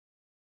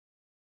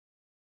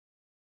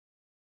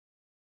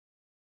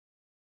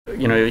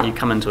You know, you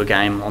come into a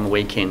game on the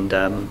weekend,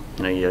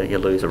 you know, you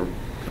lose a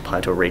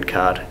player to a red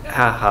card.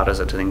 How hard is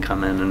it to then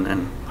come in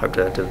and hope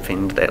to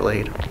defend that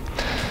lead?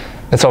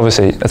 It's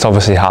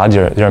obviously hard.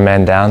 You're a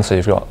man down, so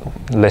you've got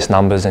less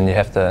numbers, and you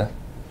have to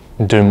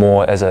do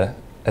more as a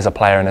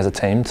player and as a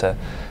team to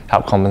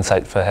help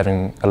compensate for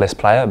having a less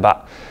player.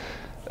 But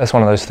it's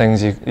one of those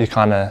things you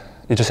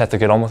just have to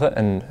get on with it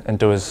and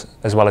do as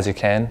well as you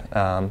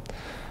can.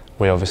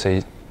 We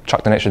obviously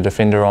chucked an extra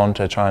defender on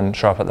to try and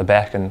show up at the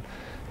back and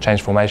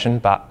change formation,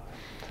 but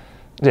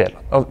yeah,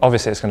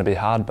 obviously it's going to be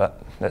hard,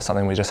 but that's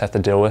something we just have to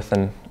deal with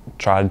and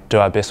try to do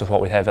our best with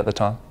what we have at the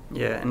time.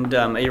 Yeah, and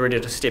are you ready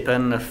to step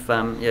in if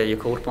you're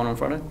called upon on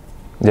Friday?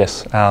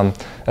 Yes,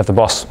 if the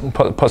boss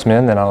puts me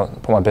in, then I'll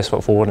put my best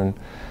foot forward and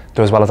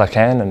do as well as I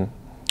can, and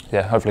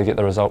yeah, hopefully get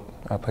the result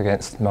up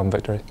against Melbourne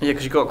Victory. Yeah,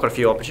 because you got quite a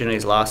few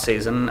opportunities last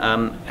season.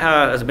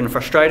 How has it been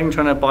frustrating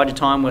trying to bide your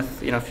time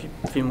with a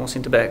few more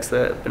centre backs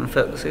that have been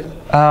fit this season?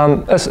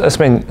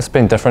 It's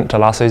been different to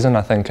last season.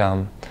 I think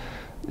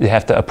you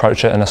have to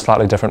approach it in a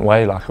slightly different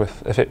way. Like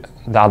if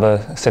the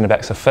other centre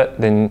backs are fit,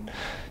 then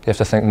you have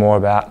to think more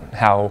about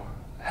how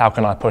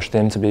can I push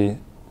them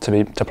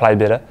to play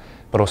better,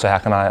 but also how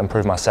can I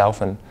improve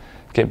myself and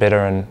get better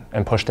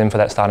and push them for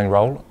that starting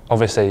role.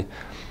 Obviously,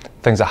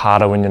 things are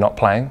harder when you're not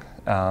playing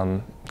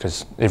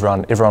because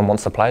everyone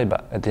wants to play,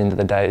 but at the end of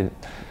the day,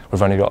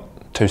 we've only got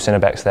 2 centre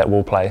backs that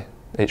will play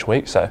each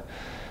week. So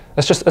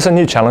it's a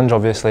new challenge,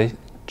 obviously,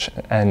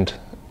 and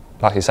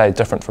like you say,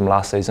 different from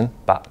last season.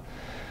 But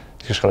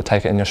you just got to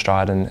take it in your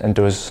stride and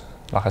do as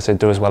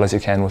well as you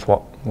can with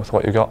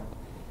what you got.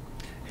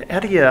 How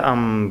do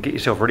you get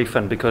yourself ready,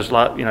 Finn? Because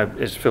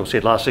as Phil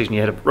said, last season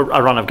you had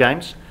a run of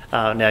games.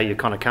 Now you're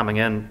kind of coming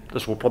in.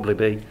 This will probably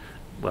be,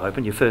 we're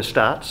hoping, your first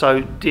start.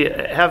 So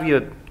how have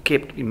you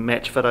kept your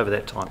match fit over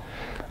that time?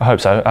 I hope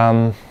so.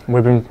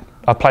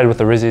 I've played with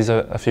the Rizzies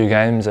a few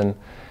games and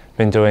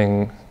been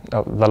doing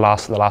the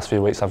last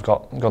few weeks. I've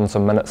gotten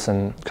some minutes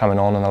and coming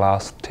on in the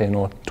last 10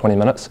 or 20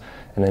 minutes,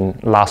 and then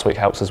last week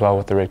helps as well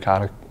with the red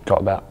card. I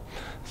got about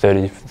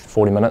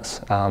 30-40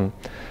 minutes.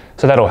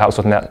 So that all helps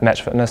with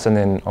match fitness, and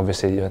then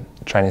obviously your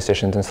training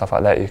sessions and stuff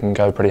like that. You can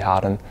go pretty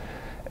hard and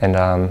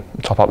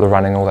top up the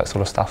running, all that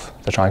sort of stuff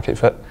to try and keep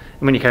fit.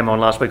 And when you came on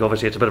last week,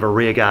 obviously it's a bit of a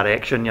rearguard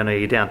action.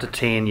 You're down to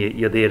 10.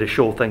 You're there to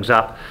shore things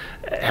up.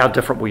 How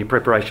different will your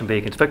preparation be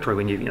against Victory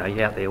when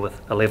you're out there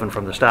with 11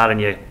 from the start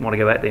and you want to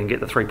go out there and get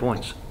the 3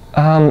 points?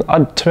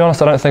 To be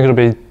honest, I don't think it'll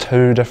be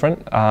too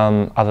different.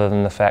 Other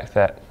than the fact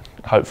that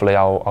hopefully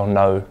I'll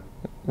know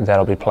that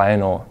I'll be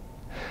playing, or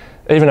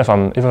even if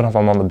I'm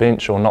on the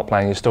bench or not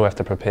playing, you still have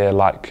to prepare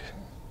like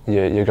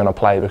you're going to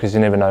play, because you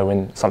never know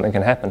when something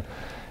can happen.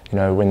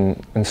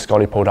 When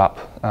Scotty pulled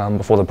up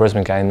before the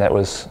Brisbane game, that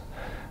was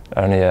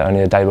only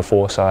a day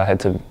before, so I had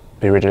to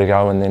be ready to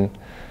go and then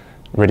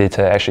ready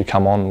to actually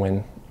come on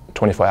when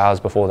 24 hours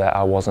before that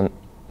I wasn't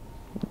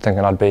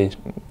thinking I'd be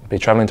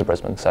travelling to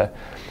Brisbane. So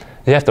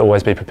you have to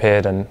always be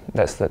prepared, and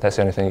that's the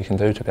only thing you can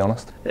do, to be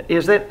honest.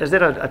 Is that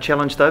a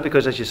challenge though?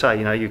 Because as you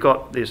say,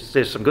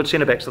 there's some good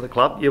centre backs at the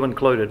club, you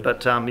included,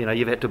 but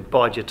you've had to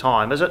bide your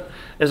time. Is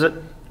it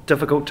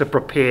difficult to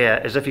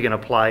prepare as if you're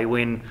going to play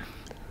when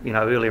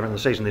earlier in the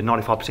season there's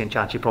 95%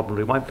 chance you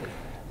probably won't be?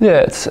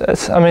 Yeah,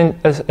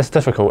 it's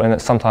difficult, and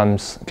it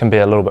sometimes can be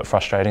a little bit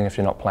frustrating if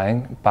you're not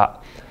playing,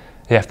 but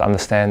you have to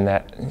understand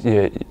that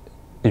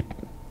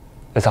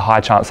there's a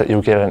high chance that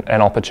you'll get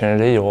an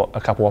opportunity or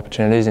a couple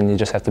opportunities, and you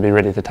just have to be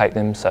ready to take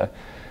them. So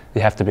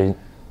you have to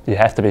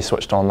be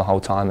switched on the whole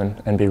time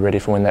and be ready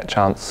for when that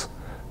chance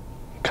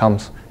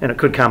comes. And it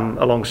could come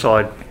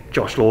alongside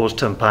Josh Laws,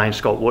 Tim Payne,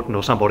 Scott Wootton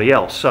or somebody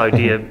else. So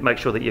do you make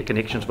sure that your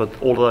connections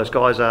with all of those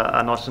guys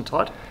are nice and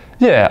tight?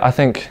 Yeah, I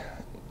think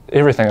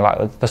everything,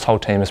 like this whole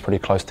team is pretty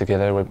close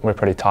together. We're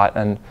pretty tight,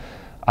 and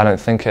I don't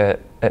think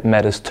it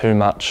matters too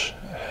much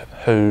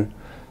who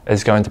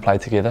is going to play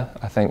together.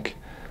 I think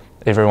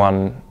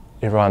everyone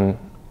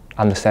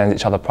understands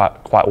each other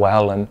quite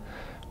well, and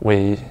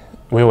we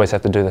always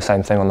have to do the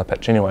same thing on the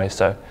pitch anyway.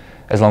 So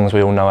as long as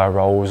we all know our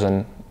roles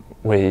and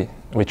we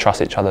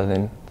trust each other,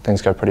 then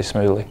things go pretty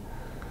smoothly.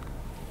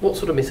 What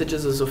sort of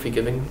messages is Uffy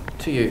giving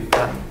to you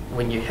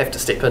when you have to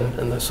step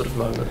in those sort of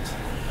moments?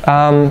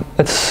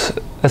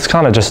 It's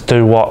kind of just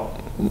do what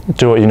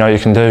you know you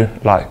can do.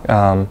 Like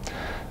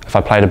if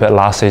I played a bit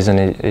last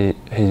season,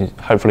 he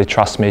hopefully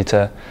trusts me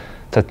to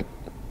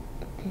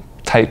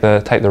take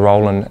the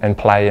role and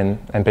play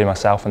and be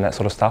myself and that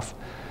sort of stuff.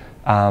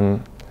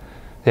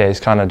 He's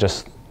kind of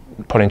just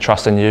putting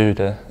trust in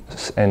you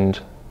and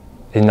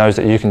he knows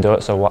that you can do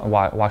it. So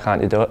why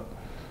can't you do it?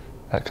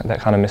 That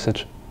kind of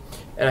message.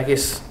 And I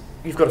guess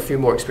you've got a few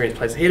more experienced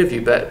players ahead of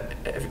you, but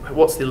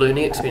what's the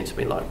learning experience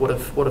been like? What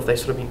have they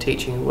sort of been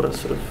teaching? What are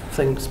sort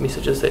of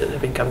messages that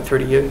have been coming through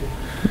to you?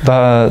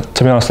 To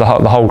be honest, the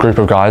whole group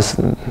of guys,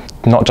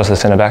 not just the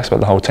centre backs, but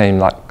the whole team,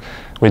 like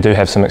we do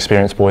have some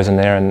experienced boys in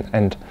there,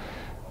 and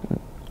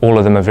all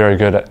of them are very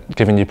good at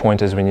giving you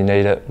pointers when you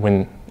need it,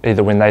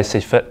 either when they see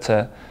fit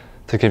to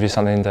give you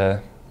something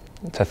to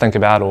think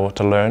about or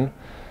to learn.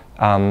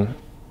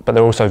 But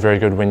they're also very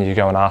good when you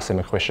go and ask them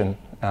a question.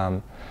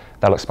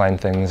 they'll explain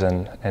things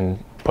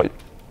and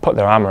put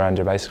their arm around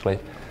you basically,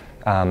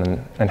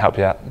 and help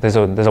you out. There's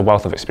a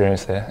wealth of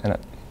experience there, and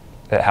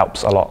it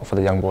helps a lot for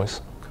the young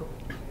boys.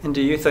 And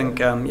do you think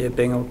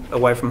being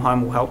away from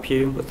home will help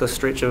you with the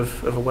stretch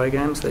of away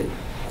games that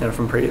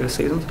from previous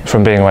seasons?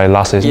 From being away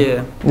last season?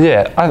 Yeah.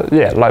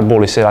 Yeah. Like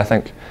Borley said, I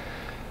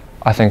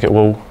think it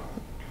will.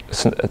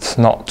 It's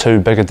not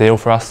too big a deal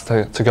for us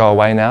to go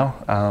away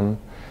now.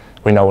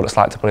 We know what it's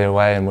like to play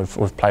away, and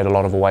we've played a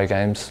lot of away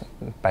games.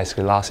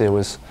 Basically, last year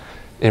was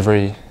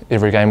every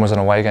game was an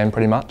away game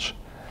pretty much.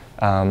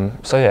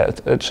 So yeah,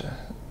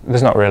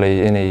 there's not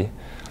really any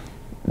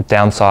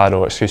downside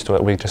or excuse to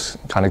it. We just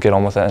kind of get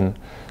on with it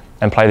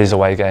and play these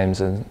away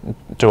games and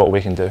do what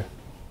we can do.